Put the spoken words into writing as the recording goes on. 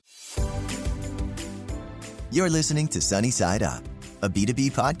You're listening to Sunny Side Up, a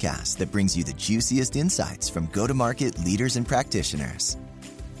B2B podcast that brings you the juiciest insights from go-to-market leaders and practitioners.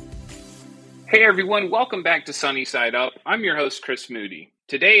 Hey everyone, welcome back to Sunny Side Up. I'm your host, Chris Moody.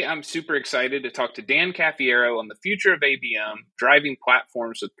 Today, I'm super excited to talk to Dan Caffiero on the future of ABM, driving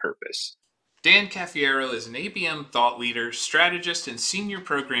platforms with purpose. Dan Caffiero is an ABM thought leader, strategist, and senior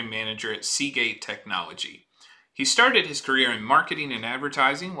program manager at Seagate Technology. He started his career in marketing and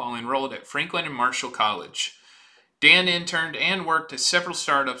advertising while enrolled at Franklin and Marshall College. Dan interned and worked at several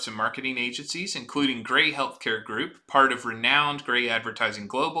startups and marketing agencies, including Gray Healthcare Group, part of renowned Gray Advertising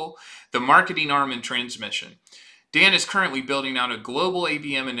Global, the marketing arm in Transmission. Dan is currently building out a global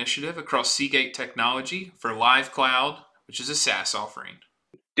ABM initiative across Seagate Technology for Live Cloud, which is a SaaS offering.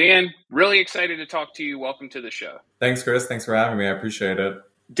 Dan, really excited to talk to you. Welcome to the show. Thanks, Chris. Thanks for having me. I appreciate it.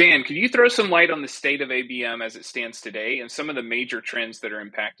 Dan, can you throw some light on the state of ABM as it stands today and some of the major trends that are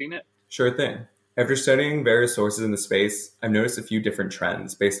impacting it? Sure thing. After studying various sources in the space, I've noticed a few different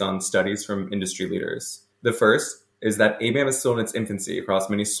trends based on studies from industry leaders. The first is that ABM is still in its infancy across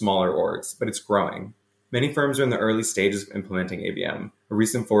many smaller orgs, but it's growing. Many firms are in the early stages of implementing ABM. A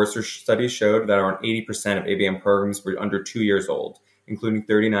recent Forrester study showed that around 80% of ABM programs were under 2 years old, including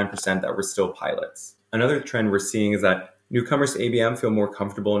 39% that were still pilots. Another trend we're seeing is that newcomers to ABM feel more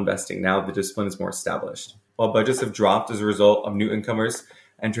comfortable investing now that the discipline is more established. While budgets have dropped as a result of newcomers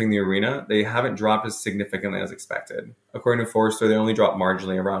entering the arena, they haven't dropped as significantly as expected. According to Forrester, they only dropped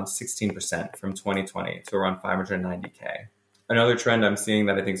marginally, around 16% from 2020 to around 590K. Another trend I'm seeing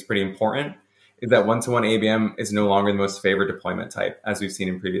that I think is pretty important is that one-to-one ABM is no longer the most favored deployment type, as we've seen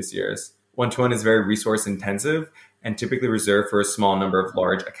in previous years. One-to-one is very resource intensive and typically reserved for a small number of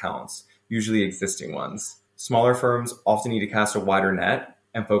large accounts, usually existing ones. Smaller firms often need to cast a wider net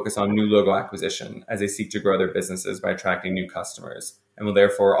and focus on new logo acquisition as they seek to grow their businesses by attracting new customers, and will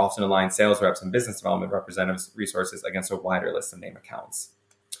therefore often align sales reps and business development representatives' resources against a wider list of name accounts.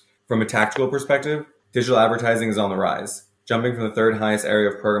 From a tactical perspective, digital advertising is on the rise, jumping from the third highest area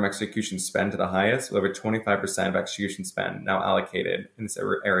of program execution spend to the highest, with over 25% of execution spend now allocated in this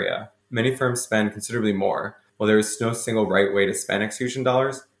area. Many firms spend considerably more. While there is no single right way to spend execution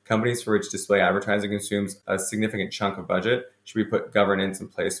dollars, companies for which display advertising consumes a significant chunk of budget should be put governance in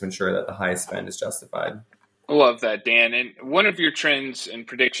place to ensure that the highest spend is justified. I love that, Dan. And one of your trends and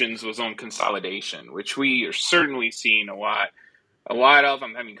predictions was on consolidation, which we are certainly seeing a lot of.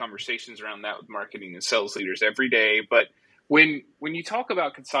 I'm having conversations around that with marketing and sales leaders every day. But when you talk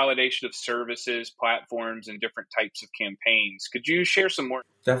about consolidation of services, platforms, and different types of campaigns, could you share some more?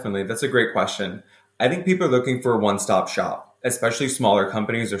 Definitely. That's a great question. I think people are looking for a one-stop shop, especially smaller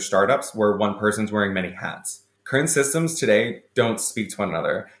companies or startups where one person's wearing many hats. Current systems today don't speak to one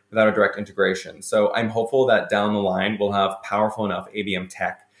another without a direct integration. So I'm hopeful that down the line, we'll have powerful enough ABM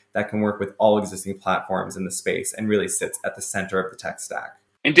tech that can work with all existing platforms in the space and really sits at the center of the tech stack.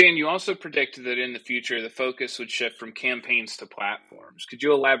 And Dan, you also predicted that in the future, the focus would shift from campaigns to platforms. Could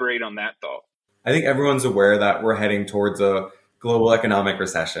you elaborate on that thought? I think everyone's aware that we're heading towards a global economic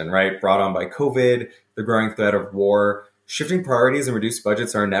recession, right? Brought on by COVID, the growing threat of war. Shifting priorities and reduced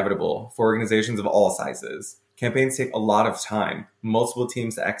budgets are inevitable for organizations of all sizes. Campaigns take a lot of time, multiple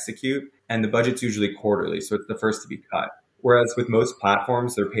teams to execute, and the budget's usually quarterly, so it's the first to be cut. Whereas with most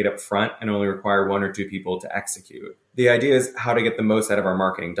platforms, they're paid up front and only require 1 or 2 people to execute. The idea is how to get the most out of our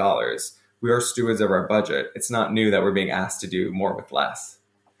marketing dollars. We are stewards of our budget. It's not new that we're being asked to do more with less.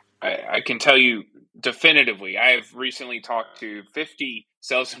 I can tell you definitively, I have recently talked to 50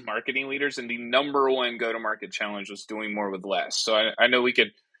 sales and marketing leaders, and the number one go-to-market challenge was doing more with less. So I know we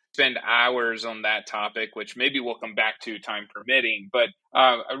could spend hours on that topic, which maybe we'll come back to time permitting. But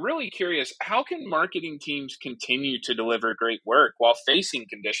I'm really curious, how can marketing teams continue to deliver great work while facing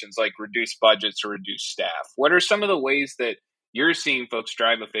conditions like reduced budgets or reduced staff? What are some of the ways that you're seeing folks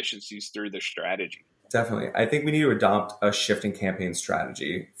drive efficiencies through their strategy? Definitely. I think we need to adopt a shift in campaign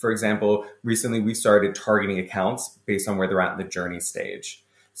strategy. For example, recently we started targeting accounts based on where they're at in the journey stage.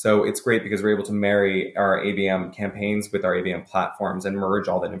 So it's great because we're able to marry our ABM campaigns with our ABM platforms and merge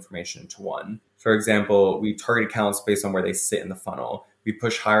all that information into one. For example, we target accounts based on where they sit in the funnel. We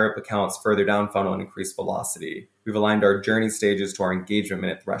push higher up accounts further down funnel and increase velocity. We've aligned our journey stages to our engagement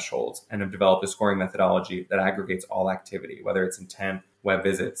minute thresholds and have developed a scoring methodology that aggregates all activity, whether it's intent, web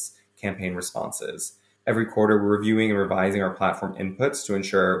visits, campaign responses. Every quarter, we're reviewing and revising our platform inputs to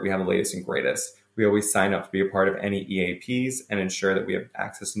ensure we have the latest and greatest. We always sign up to be a part of any EAPs and ensure that we have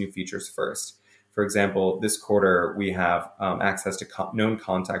access to new features first. For example, this quarter, we have access to known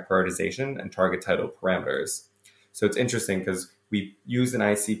contact prioritization and target title parameters. So it's interesting because we use an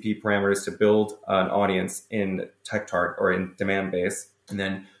ICP parameters to build an audience in TechTarget or in Demandbase. And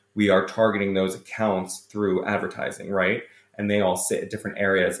then we are targeting those accounts through advertising, right? And they all sit at different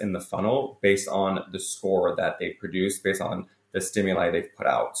areas in the funnel based on the score that they produce, based on the stimuli they've put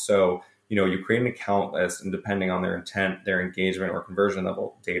out. So, you create an account list, and depending on their intent, their engagement, or conversion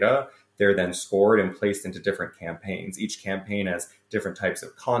level data, they're then scored and placed into different campaigns. Each campaign has different types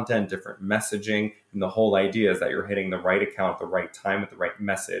of content, different messaging. And the whole idea is that you're hitting the right account at the right time with the right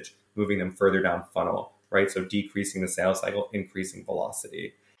message, moving them further down funnel, right? So decreasing the sales cycle, increasing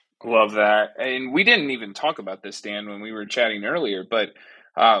velocity. Love that. And we didn't even talk about this, Dan, when we were chatting earlier, but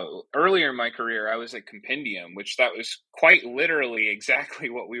earlier in my career, I was at Compendium, which that was quite literally exactly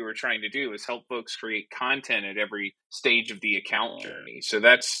what we were trying to do, is help folks create content at every stage of the account journey. So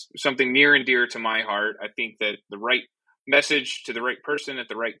that's something near and dear to my heart. I think that the right message to the right person at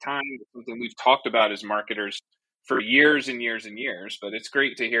the right time is something we've talked about as marketers for years and years and years, but it's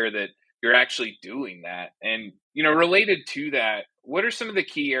great to hear that you're actually doing that. And, related to that, what are some of the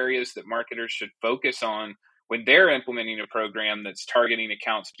key areas that marketers should focus on when they're implementing a program that's targeting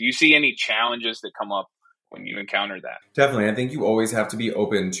accounts? Do you see any challenges that come up when you encounter that? Definitely. I think you always have to be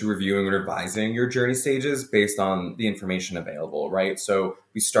open to reviewing and revising your journey stages based on the information available, right? So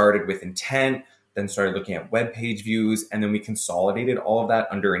we started with intent, then started looking at web page views, and then we consolidated all of that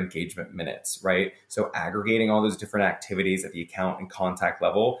under engagement minutes, right? So aggregating all those different activities at the account and contact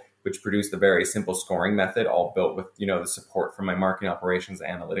level, which produced a very simple scoring method, all built with, the support from my marketing operations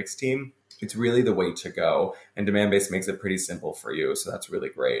and analytics team. It's really the way to go. And Demandbase makes it pretty simple for you. So that's really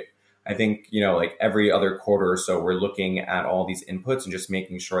great. I think, like every other quarter or so, we're looking at all these inputs and just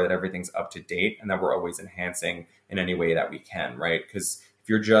making sure that everything's up to date and that we're always enhancing in any way that we can, right? Because if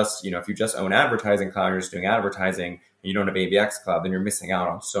you just own Advertising Cloud, you're just doing advertising, and you don't have ABX Cloud, then you're missing out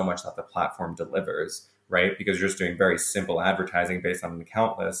on so much that the platform delivers, right? Because you're just doing very simple advertising based on an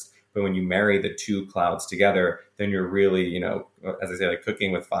account list. But when you marry the two clouds together, then you're really, as I say, like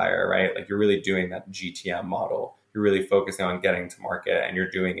cooking with fire, right? Like you're really doing that GTM model. You're really focusing on getting to market, and you're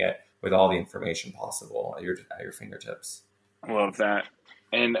doing it with all the information possible at your fingertips. I love that.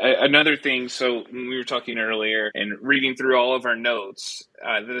 And another thing, so when we were talking earlier and reading through all of our notes,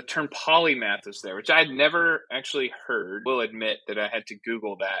 the term polymath is there, which I'd never actually heard. Will admit that I had to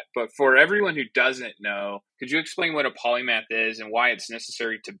Google that. But for everyone who doesn't know, could you explain what a polymath is and why it's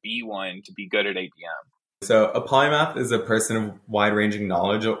necessary to be one to be good at ABM? So a polymath is a person of wide-ranging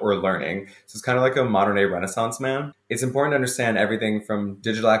knowledge or learning. So it's kind of like a modern-day Renaissance man. It's important to understand everything from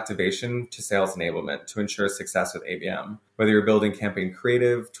digital activation to sales enablement to ensure success with ABM. Whether you're building campaign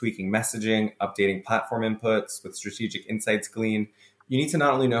creative, tweaking messaging, updating platform inputs with strategic insights gleaned, you need to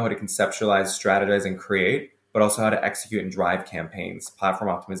not only know how to conceptualize, strategize, and create, but also how to execute and drive campaigns,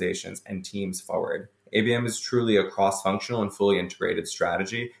 platform optimizations, and teams forward. ABM is truly a cross-functional and fully integrated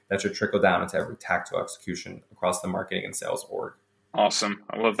strategy that should trickle down into every tactical execution across the marketing and sales org. Awesome.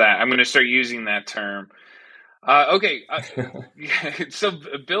 I love that. I'm going to start using that term. Okay. So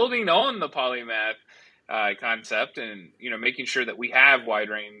building on the polymath concept and, making sure that we have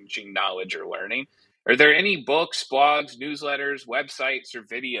wide-ranging knowledge or learning, are there any books, blogs, newsletters, websites, or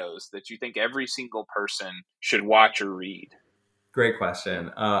videos that you think every single person should watch or read? Great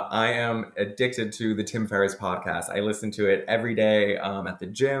question. I am addicted to the Tim Ferriss podcast. I listen to it every day at the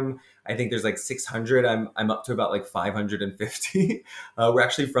gym. I think there's like 600. I'm up to about like 550. We're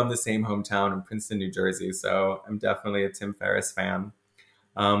actually from the same hometown in Princeton, New Jersey. So I'm definitely a Tim Ferriss fan.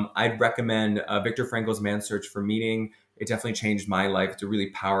 I'd recommend Viktor Frankl's Man's Search for Meaning. It definitely changed my life. It's a really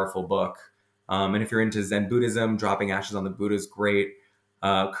powerful book. And if you're into Zen Buddhism, Dropping Ashes on the Buddha is great.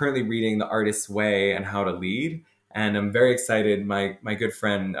 Currently reading The Artist's Way and How to Lead. And I'm very excited. My good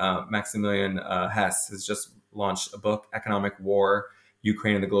friend, Maximilian Hess, has just launched a book, Economic War,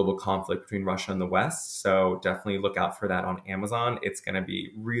 Ukraine and the Global Conflict Between Russia and the West. So definitely look out for that on Amazon. It's going to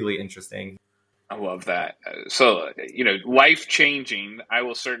be really interesting. I love that. So, life-changing. I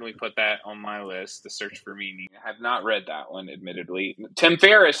will certainly put that on my list, The Search for Meaning. I have not read that one, admittedly. Tim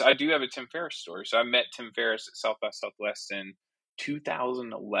Ferriss, I do have a Tim Ferriss story. So I met Tim Ferriss at South by Southwest in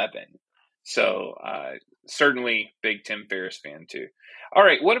 2011. So certainly big Tim Ferriss fan too. All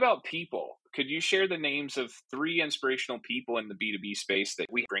right, what about people? Could you share the names of 3 inspirational people in the B2B space that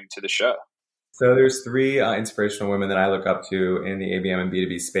we bring to the show? So there's 3 inspirational women that I look up to in the ABM and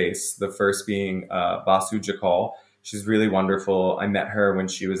B2B space. The first being Basu Jakal. She's really wonderful. I met her when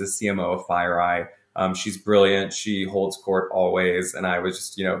she was a CMO of FireEye. She's brilliant. She holds court always. And I was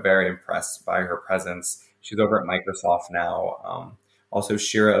just, very impressed by her presence. She's over at Microsoft now. Also,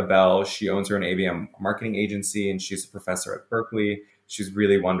 Shira Abel, she owns her own ABM marketing agency, and she's a professor at Berkeley. She's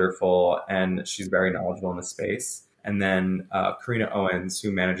really wonderful, and she's very knowledgeable in the space. And then Karina Owens,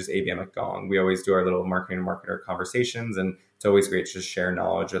 who manages ABM at Gong. We always do our little marketing and marketer conversations, and it's always great to just share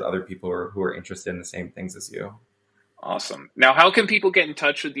knowledge with other people who are interested in the same things as you. Awesome. Now, how can people get in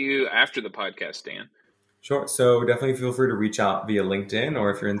touch with you after the podcast, Dan? Sure. So definitely feel free to reach out via LinkedIn,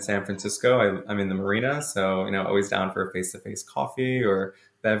 or if you're in San Francisco, I'm in the Marina. So, always down for a face-to-face coffee or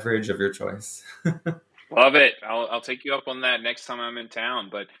beverage of your choice. Love it. I'll take you up on that next time I'm in town.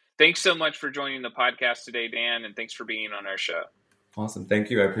 But thanks so much for joining the podcast today, Dan, and thanks for being on our show. Awesome. Thank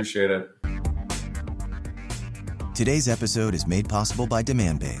you. I appreciate it. Today's episode is made possible by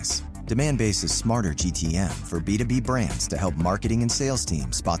Demandbase. Demandbase is smarter GTM for B2B brands to help marketing and sales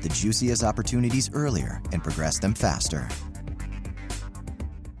teams spot the juiciest opportunities earlier and progress them faster.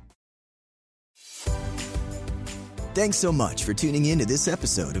 Thanks so much for tuning in to this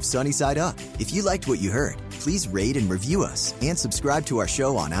episode of Sunny Side Up. If you liked what you heard, please rate and review us and subscribe to our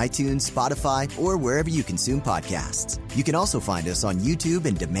show on iTunes, Spotify, or wherever you consume podcasts. You can also find us on YouTube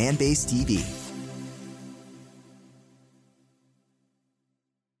and Demandbase TV.